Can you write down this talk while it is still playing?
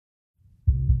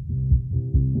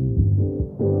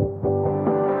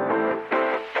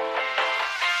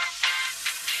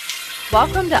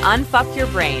Welcome to Unfuck Your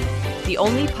Brain, the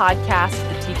only podcast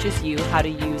that teaches you how to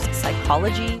use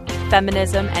psychology,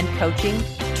 feminism, and coaching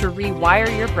to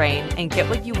rewire your brain and get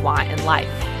what you want in life.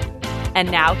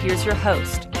 And now here's your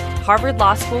host, Harvard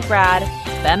Law School grad,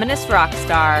 feminist rock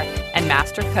star, and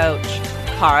master coach,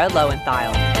 Kara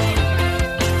Loewentheil.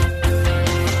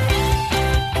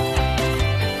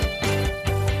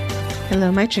 Hello,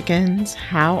 my chickens.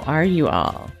 How are you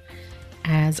all?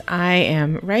 As I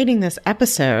am writing this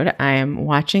episode, I am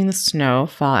watching the snow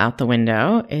fall out the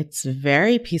window. It's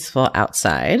very peaceful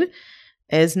outside. It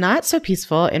is not so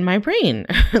peaceful in my brain.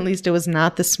 At least it was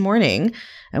not this morning.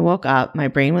 I woke up, my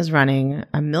brain was running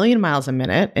 1,000,000 miles a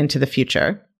minute into the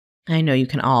future. I know you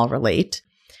can all relate.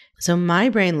 So my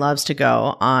brain loves to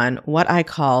go on what I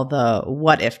call the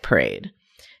what if parade.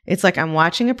 It's like I'm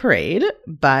watching a parade,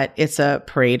 but it's a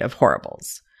parade of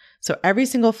horribles. So every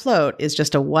single float is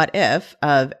just a what if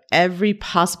of every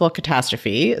possible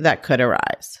catastrophe that could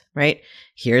arise, right?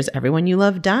 Here's everyone you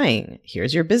love dying.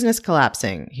 Here's your business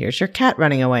collapsing. Here's your cat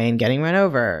running away and getting run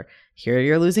over. Here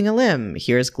you're losing a limb.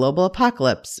 Here's global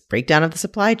apocalypse, breakdown of the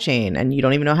supply chain, and you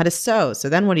don't even know how to sew. So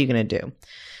then what are you going to do?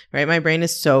 Right? My brain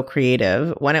is so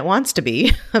creative when it wants to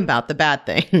be about the bad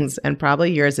things, and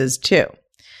probably yours is too.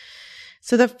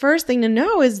 So the first thing to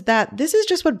know is that this is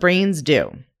just what brains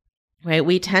do. Right?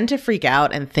 We tend to freak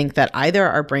out and think that either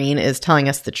our brain is telling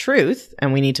us the truth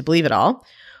and we need to believe it all,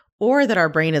 or that our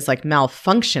brain is like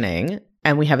malfunctioning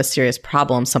and we have a serious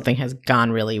problem, something has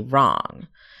gone really wrong.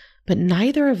 But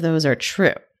neither of those are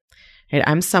true. Right?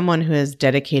 I'm someone who has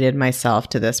dedicated myself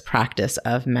to this practice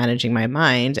of managing my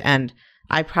mind, and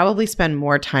I probably spend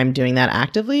more time doing that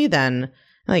actively than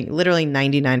like literally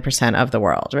 99% of the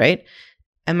world, right?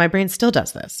 And my brain still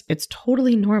does this. It's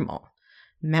totally normal.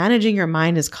 Managing your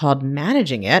mind is called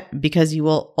managing it because you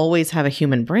will always have a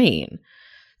human brain.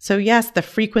 So yes, the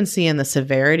frequency and the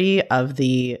severity of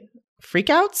the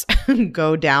freakouts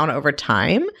go down over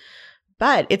time,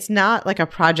 but it's not like a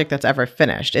project that's ever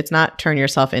finished. It's not turn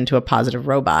yourself into a positive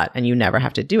robot and you never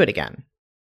have to do it again.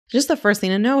 Just the first thing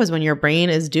to know is when your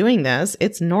brain is doing this,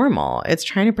 it's normal. It's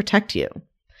trying to protect you,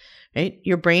 right?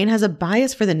 Your brain has a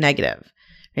bias for the negative,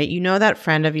 right? You know that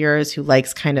friend of yours who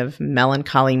likes kind of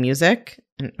melancholy music?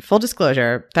 And full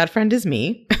disclosure, that friend is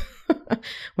me.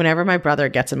 Whenever my brother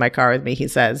gets in my car with me, he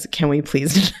says, "Can we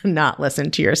please not listen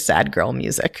to your sad girl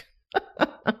music?"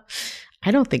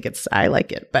 I don't think I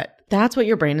like it, but that's what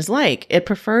your brain is like. It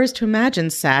prefers to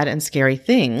imagine sad and scary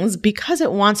things because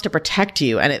it wants to protect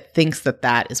you and it thinks that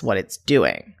that is what it's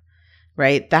doing,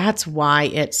 right? That's why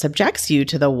it subjects you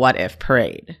to the what if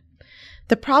parade.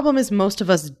 The problem is most of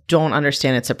us don't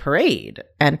understand it's a parade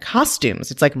and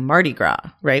costumes. It's like Mardi Gras,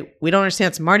 right? We don't understand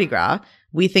it's Mardi Gras.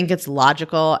 We think it's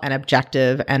logical and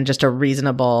objective and just a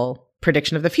reasonable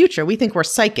prediction of the future. We think we're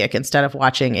psychic instead of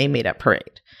watching a made-up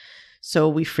parade. So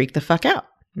we freak the fuck out,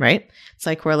 right? It's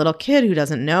like we're a little kid who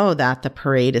doesn't know that the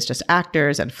parade is just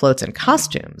actors and floats and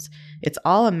costumes. It's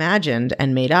all imagined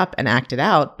and made up and acted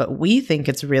out, but we think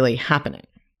it's really happening.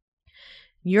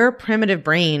 Your primitive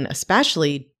brain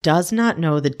especially does not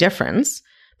know the difference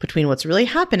between what's really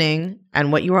happening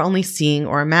and what you are only seeing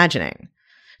or imagining.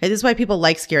 And this is why people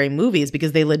like scary movies,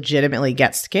 because they legitimately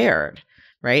get scared,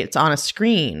 right? It's on a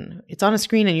screen. It's on a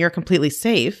screen and you're completely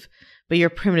safe, but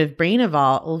your primitive brain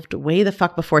evolved way the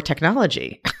fuck before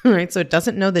technology, right? So it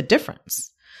doesn't know the difference.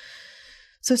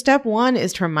 So step one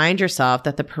is to remind yourself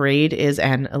that the parade is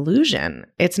an illusion.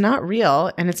 It's not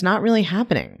real and it's not really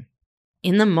happening.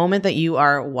 In the moment that you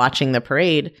are watching the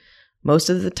parade,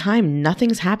 most of the time,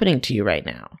 nothing's happening to you right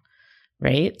now,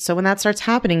 right? So when that starts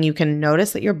happening, you can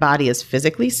notice that your body is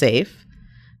physically safe,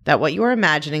 that what you are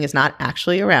imagining is not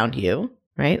actually around you,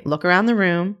 right? Look around the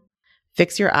room,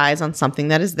 fix your eyes on something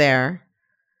that is there,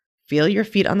 feel your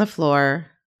feet on the floor,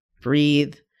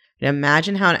 breathe, and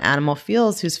imagine how an animal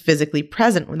feels who's physically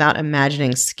present without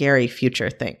imagining scary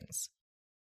future things.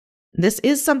 This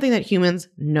is something that humans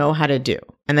know how to do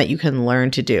and that you can learn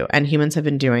to do. And humans have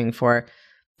been doing for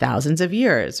thousands of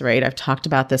years, right? I've talked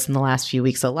about this in the last few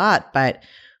weeks a lot, but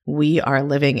we are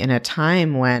living in a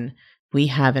time when we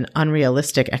have an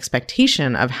unrealistic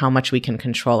expectation of how much we can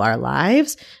control our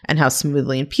lives and how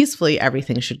smoothly and peacefully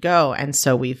everything should go. And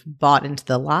so we've bought into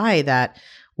the lie that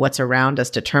what's around us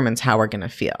determines how we're going to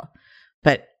feel.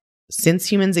 But since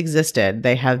humans existed,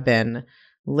 they have been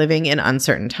living in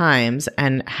uncertain times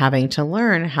and having to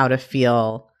learn how to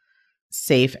feel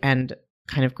safe and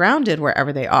kind of grounded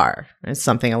wherever they are. It's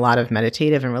something a lot of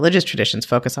meditative and religious traditions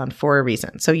focus on for a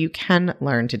reason. So you can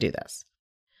learn to do this.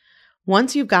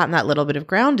 Once you've gotten that little bit of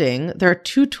grounding, there are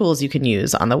two tools you can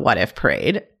use on the what if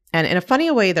parade. And in a funny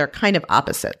way, they're kind of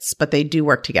opposites, but they do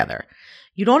work together.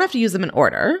 You don't have to use them in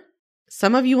order.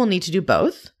 Some of you will need to do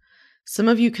both. Some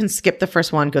of you can skip the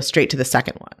first one, go straight to the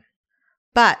second one.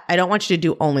 But I don't want you to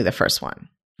do only the first one.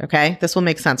 Okay? This will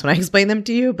make sense when I explain them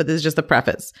to you, but this is just the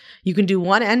preface. You can do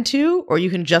 1 and 2, or you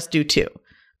can just do 2,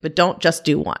 but don't just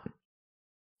do 1.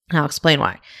 I'll explain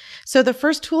why. So the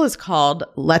first tool is called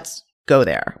Let's Go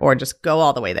There, or just go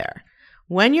all the way there.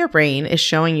 When your brain is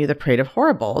showing you the parade of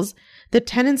horribles, the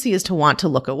tendency is to want to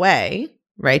look away,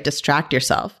 right? Distract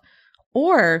yourself,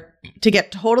 or to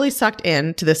get totally sucked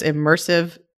into this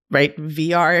immersive, right,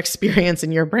 VR experience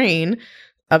in your brain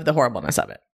of the horribleness of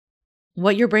it.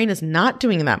 What your brain is not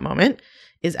doing in that moment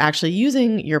is actually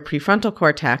using your prefrontal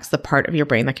cortex, the part of your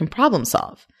brain that can problem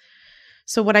solve.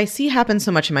 So what I see happen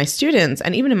so much in my students,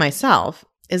 and even in myself,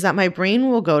 is that my brain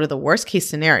will go to the worst case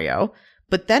scenario,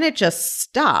 but then it just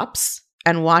stops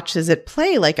and watches it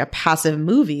play like a passive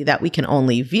movie that we can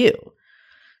only view,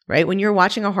 right? When you're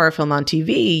watching a horror film on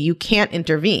TV, you can't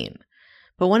intervene.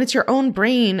 But when it's your own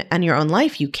brain and your own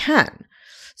life, you can.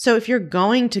 So if you're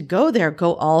going to go there,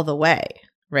 go all the way,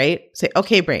 right? Say,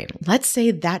 okay, brain, let's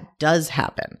say that does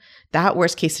happen. That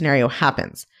worst case scenario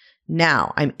happens.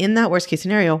 Now I'm in that worst case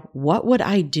scenario. What would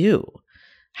I do?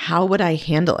 How would I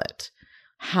handle it?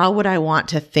 How would I want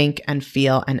to think and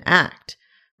feel and act,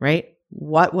 right?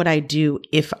 What would I do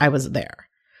if I was there?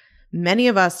 Many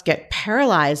of us get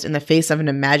paralyzed in the face of an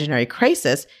imaginary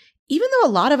crisis, even though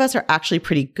a lot of us are actually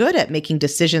pretty good at making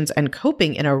decisions and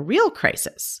coping in a real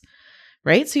crisis,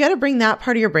 right? So you got to bring that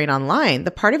part of your brain online.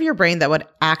 The part of your brain that would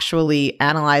actually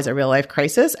analyze a real life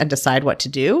crisis and decide what to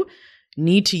do,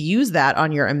 need to use that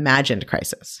on your imagined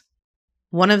crisis.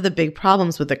 One of the big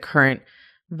problems with the current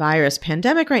virus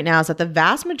pandemic right now is that the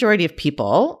vast majority of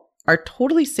people are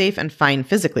totally safe and fine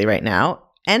physically right now,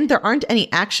 and there aren't any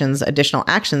additional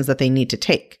actions that they need to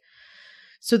take.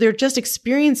 So they're just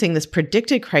experiencing this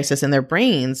predicted crisis in their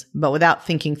brains, but without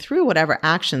thinking through whatever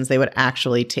actions they would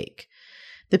actually take.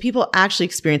 The people actually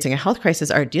experiencing a health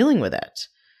crisis are dealing with it,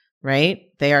 right?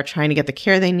 They are trying to get the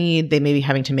care they need. They may be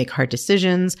having to make hard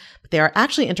decisions, but they are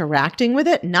actually interacting with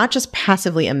it, not just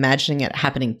passively imagining it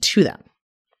happening to them,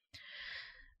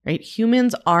 right?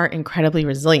 Humans are incredibly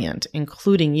resilient,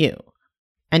 including you.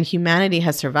 And humanity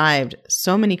has survived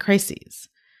so many crises,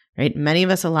 right? Many of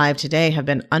us alive today have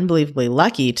been unbelievably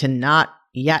lucky to not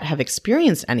yet have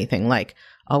experienced anything like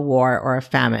a war or a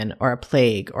famine or a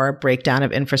plague or a breakdown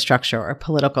of infrastructure or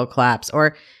political collapse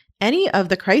or any of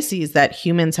the crises that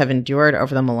humans have endured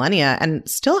over the millennia and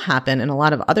still happen in a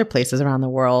lot of other places around the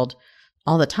world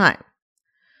all the time.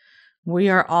 We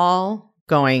are all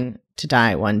going to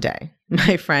die one day.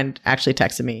 My friend actually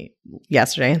texted me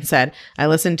yesterday and said, I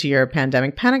listened to your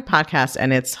Pandemic Panic podcast,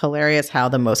 and it's hilarious how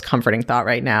the most comforting thought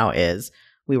right now is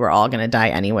we were all going to die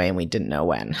anyway and we didn't know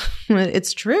when.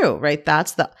 It's true, right?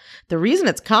 That's the reason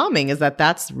it's calming is that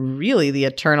that's really the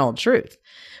eternal truth.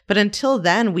 But until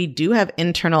then, we do have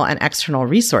internal and external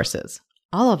resources,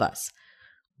 all of us.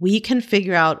 We can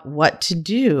figure out what to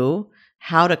do,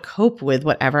 how to cope with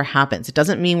whatever happens. It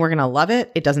doesn't mean we're going to love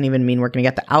it. It doesn't even mean we're going to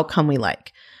get the outcome we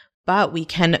like. But we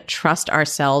can trust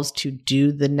ourselves to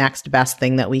do the next best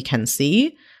thing that we can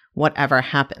see, whatever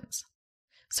happens.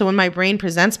 So when my brain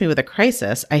presents me with a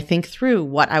crisis, I think through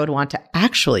what I would want to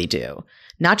actually do,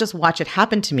 not just watch it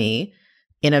happen to me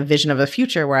in a vision of a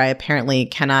future where I apparently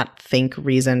cannot think,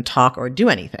 reason, talk, or do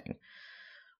anything,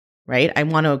 right? I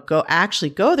want to actually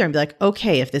go there and be like,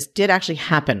 okay, if this did actually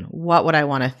happen, what would I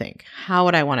want to think? How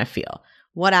would I want to feel?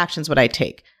 What actions would I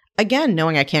take? Again,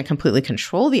 knowing I can't completely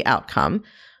control the outcome,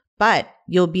 but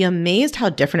you'll be amazed how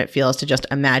different it feels to just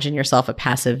imagine yourself a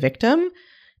passive victim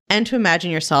and to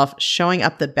imagine yourself showing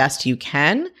up the best you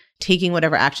can, taking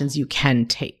whatever actions you can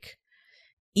take.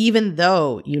 Even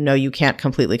though you know you can't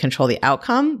completely control the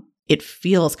outcome, it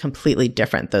feels completely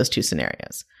different, those two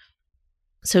scenarios.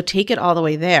 So take it all the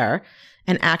way there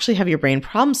and actually have your brain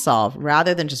problem solve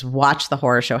rather than just watch the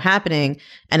horror show happening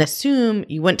and assume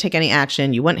you wouldn't take any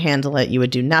action, you wouldn't handle it, you would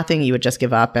do nothing, you would just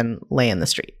give up and lay in the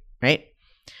street, right?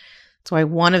 That's why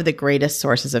one of the greatest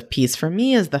sources of peace for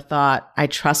me is the thought, I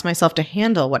trust myself to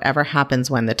handle whatever happens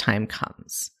when the time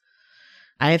comes.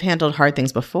 I have handled hard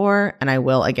things before and I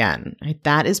will again. Right?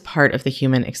 That is part of the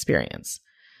human experience.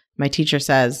 My teacher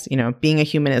says, being a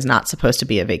human is not supposed to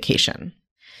be a vacation.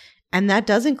 And that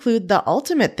does include the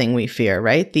ultimate thing we fear,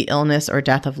 right? The illness or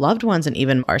death of loved ones and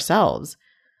even ourselves.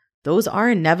 Those are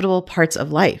inevitable parts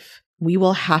of life. We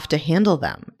will have to handle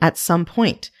them at some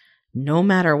point, no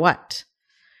matter what.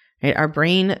 Right? Our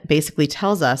brain basically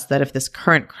tells us that if this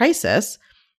current crisis,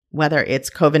 whether it's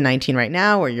COVID-19 right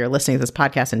now or you're listening to this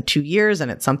podcast in 2 years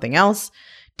and it's something else,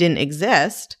 didn't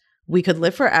exist, we could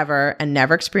live forever and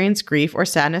never experience grief or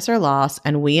sadness or loss,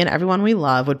 and we and everyone we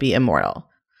love would be immortal.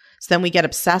 So then we get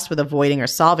obsessed with avoiding or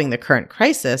solving the current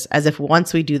crisis as if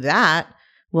once we do that,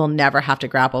 we'll never have to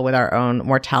grapple with our own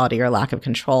mortality or lack of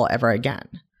control ever again.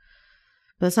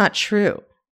 But that's not true.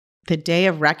 The day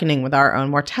of reckoning with our own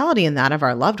mortality and that of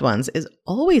our loved ones is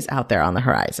always out there on the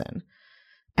horizon.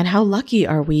 And how lucky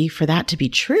are we for that to be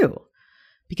true?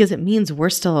 Because it means we're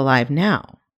still alive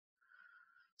now.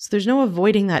 So there's no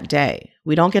avoiding that day.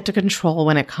 We don't get to control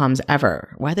when it comes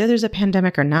ever, whether there's a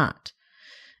pandemic or not.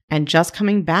 And just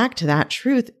coming back to that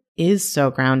truth is so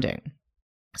grounding.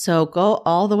 So go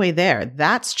all the way there.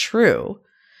 That's true.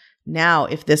 Now,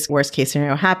 if this worst case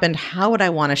scenario happened, how would I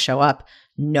want to show up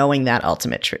knowing that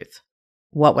ultimate truth?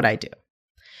 What would I do?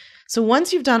 So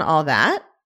once you've done all that,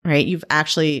 right, you've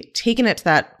actually taken it to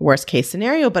that worst case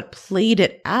scenario, but played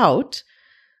it out,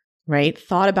 right?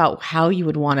 Thought about how you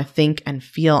would want to think and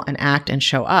feel and act and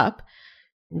show up,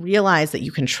 realize that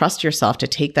you can trust yourself to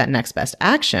take that next best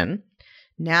action.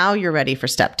 Now you're ready for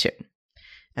step 2.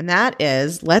 And that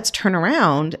is, let's turn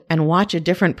around and watch a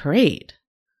different parade.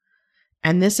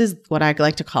 And this is what I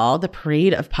like to call the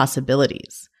parade of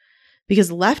possibilities.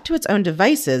 Because left to its own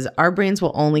devices, our brains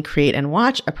will only create and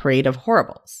watch a parade of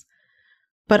horribles.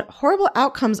 But horrible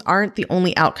outcomes aren't the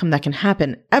only outcome that can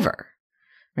happen ever,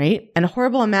 right? And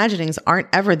horrible imaginings aren't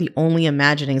ever the only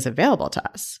imaginings available to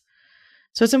us.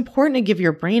 So it's important to give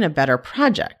your brain a better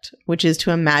project, which is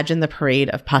to imagine the parade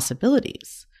of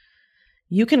possibilities.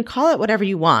 You can call it whatever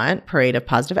you want, parade of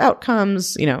positive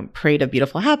outcomes, parade of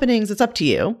beautiful happenings. It's up to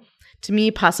you. To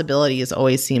me, possibilities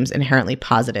always seems inherently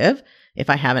positive if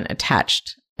I haven't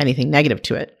attached anything negative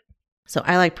to it. So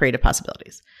I like parade of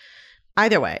possibilities.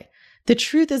 Either way, the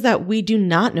truth is that we do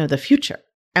not know the future,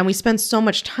 and we spend so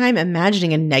much time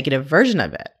imagining a negative version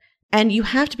of it. And you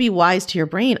have to be wise to your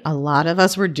brain. A lot of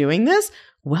us were doing this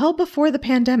well before the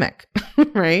pandemic,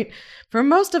 right? For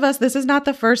most of us, this is not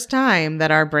the first time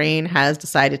that our brain has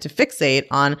decided to fixate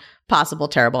on possible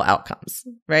terrible outcomes,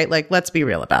 right? Like, let's be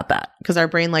real about that, because our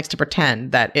brain likes to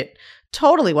pretend that it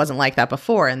totally wasn't like that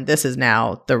before, and this is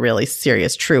now the really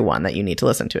serious, true one that you need to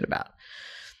listen to it about.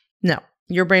 No,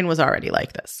 your brain was already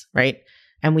like this, right?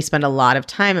 And we spend a lot of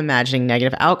time imagining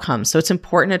negative outcomes. So it's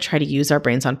important to try to use our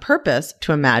brains on purpose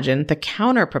to imagine the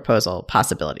counter proposal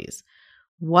possibilities.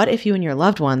 What if you and your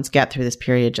loved ones get through this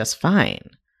period just fine?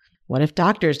 What if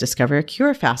doctors discover a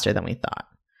cure faster than we thought?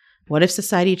 What if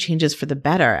society changes for the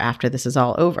better after this is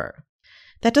all over?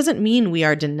 That doesn't mean we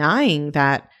are denying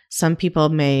that some people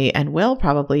may and will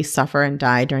probably suffer and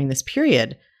die during this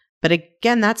period. But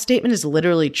again, that statement is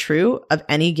literally true of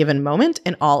any given moment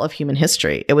in all of human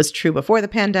history. It was true before the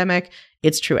pandemic.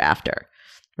 It's true after,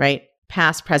 right?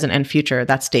 Past, present, and future,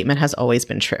 that statement has always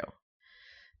been true.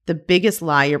 The biggest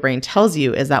lie your brain tells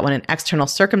you is that when an external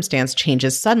circumstance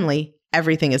changes suddenly,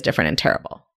 everything is different and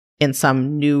terrible in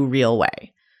some new, real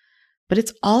way. But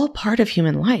it's all part of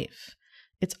human life.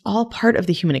 It's all part of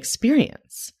the human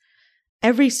experience.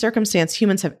 Every circumstance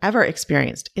humans have ever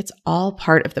experienced, it's all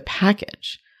part of the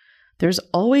package. There's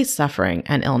always suffering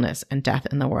and illness and death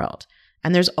in the world.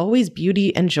 And there's always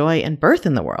beauty and joy and birth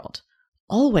in the world.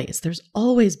 Always. There's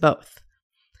always both.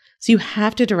 So you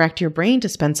have to direct your brain to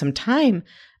spend some time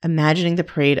imagining the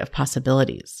parade of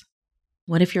possibilities.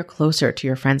 What if you're closer to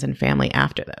your friends and family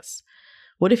after this?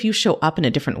 What if you show up in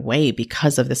a different way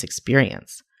because of this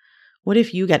experience? What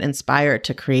if you get inspired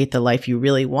to create the life you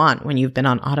really want when you've been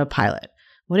on autopilot?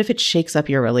 What if it shakes up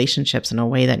your relationships in a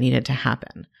way that needed to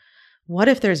happen? What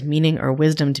if there's meaning or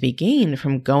wisdom to be gained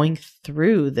from going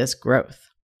through this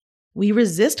growth? We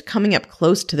resist coming up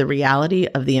close to the reality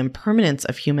of the impermanence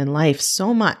of human life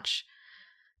so much,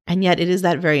 and yet it is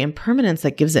that very impermanence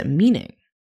that gives it meaning.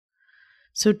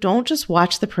 So don't just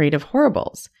watch the parade of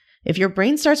horribles. If your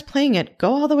brain starts playing it,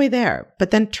 go all the way there,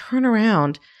 but then turn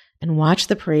around and watch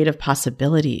the parade of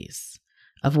possibilities,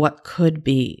 of what could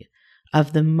be,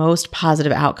 of the most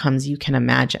positive outcomes you can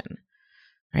imagine,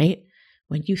 right?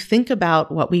 When you think about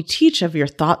what we teach of your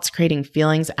thoughts creating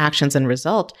feelings, actions, and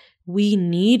result, we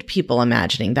need people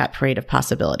imagining that parade of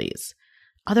possibilities.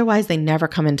 Otherwise, they never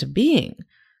come into being,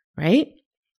 right?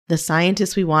 The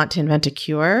scientists we want to invent a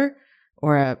cure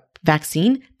or a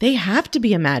vaccine, they have to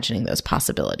be imagining those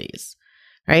possibilities,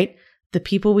 right? The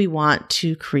people we want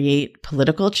to create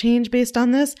political change based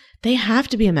on this, they have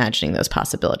to be imagining those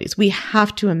possibilities. We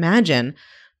have to imagine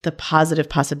the positive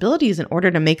possibilities in order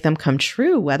to make them come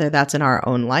true, whether that's in our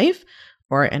own life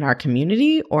or in our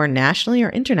community or nationally or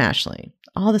internationally,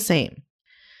 all the same.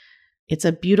 It's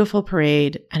a beautiful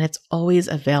parade and it's always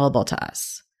available to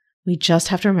us. We just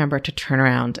have to remember to turn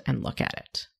around and look at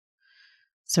it.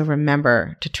 So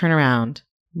remember to turn around,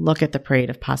 look at the parade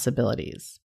of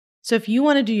possibilities. So if you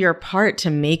want to do your part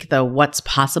to make the What's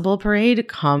Possible parade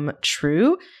come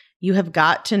true, you have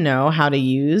got to know how to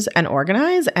use and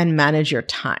organize and manage your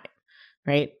time,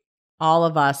 right? All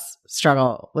of us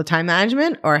struggle with time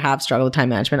management or have struggled with time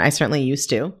management. I certainly used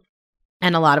to.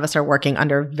 And a lot of us are working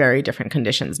under very different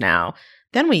conditions now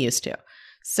than we used to.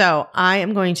 So I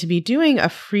am going to be doing a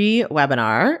free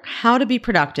webinar, How to Be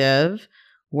Productive,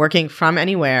 Working from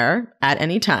Anywhere at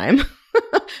Any Time,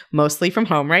 mostly from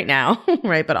home right now,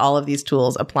 right? But all of these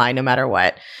tools apply no matter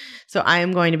what. So I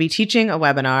am going to be teaching a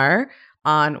webinar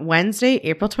on Wednesday,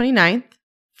 April 29th,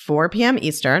 4 p.m.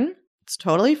 Eastern. It's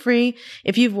totally free.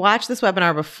 If you've watched this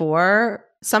webinar before,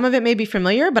 some of it may be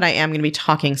familiar, but I am going to be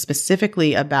talking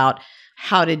specifically about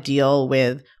how to deal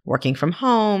with working from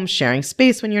home, sharing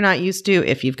space when you're not used to,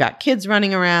 if you've got kids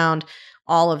running around,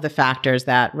 all of the factors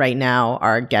that right now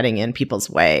are getting in people's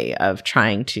way of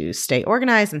trying to stay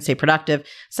organized and stay productive.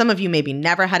 Some of you maybe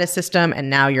never had a system and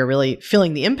now you're really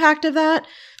feeling the impact of that.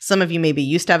 Some of you maybe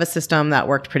used to have a system that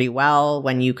worked pretty well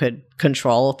when you could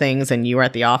control things and you were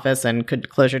at the office and could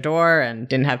close your door and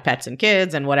didn't have pets and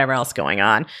kids and whatever else going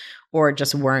on, or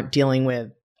just weren't dealing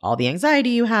with all the anxiety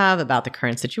you have about the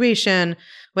current situation,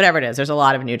 whatever it is. There's a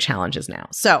lot of new challenges now.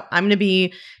 So I'm going to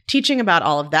be teaching about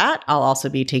all of that. I'll also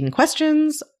be taking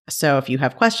questions. So if you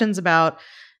have questions about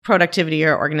productivity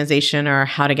or organization or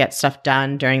how to get stuff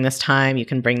done during this time, you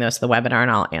can bring those to the webinar and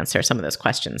I'll answer some of those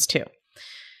questions too.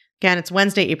 Again, it's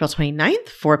Wednesday, April 29th,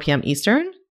 4 p.m.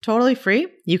 Eastern, totally free.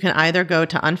 You can either go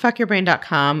to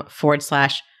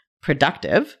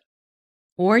unfuckyourbrain.com/productive,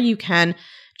 or you can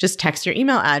just text your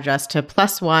email address to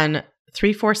 +1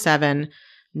 347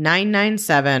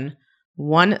 997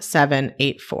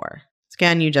 1784.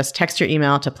 Again, you just text your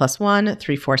email to +1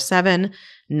 347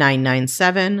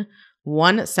 997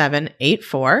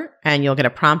 1784, and you'll get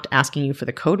a prompt asking you for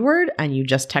the code word, and you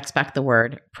just text back the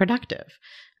word productive,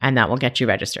 and that will get you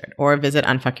registered. Or visit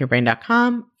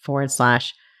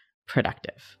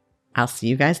unfuckyourbrain.com/productive. I'll see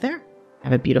you guys there.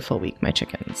 Have a beautiful week, my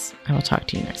chickens. I will talk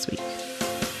to you next week.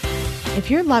 If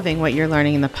you're loving what you're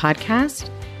learning in the podcast,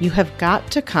 you have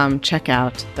got to come check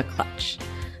out The Clutch.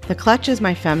 The Clutch is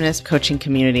my feminist coaching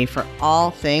community for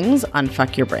all things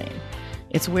Unfuck Your Brain.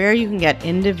 It's where you can get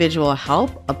individual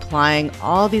help applying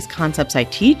all these concepts I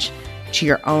teach to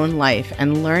your own life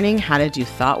and learning how to do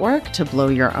thought work to blow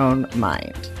your own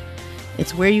mind.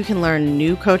 It's where you can learn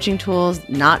new coaching tools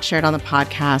not shared on the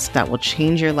podcast that will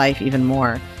change your life even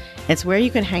more. It's where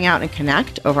you can hang out and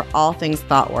connect over all things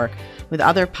thought work with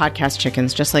other podcast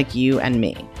chickens just like you and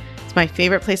me. It's my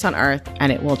favorite place on earth, and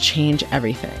it will change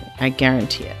everything. I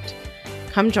guarantee it.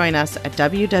 Come join us at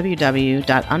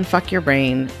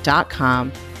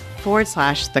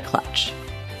www.unfuckyourbrain.com/The Clutch.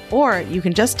 Or you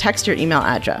can just text your email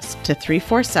address to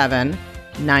 347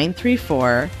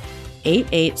 934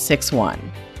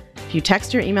 8861. If you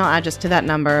text your email address to that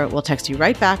number, we'll text you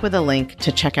right back with a link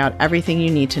to check out everything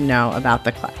you need to know about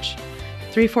The Clutch.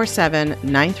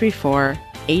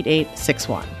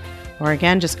 347-934-8861. Or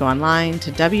again, just go online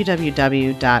to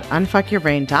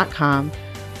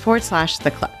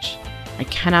www.unfuckyourbrain.com/The Clutch. I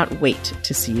cannot wait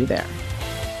to see you there.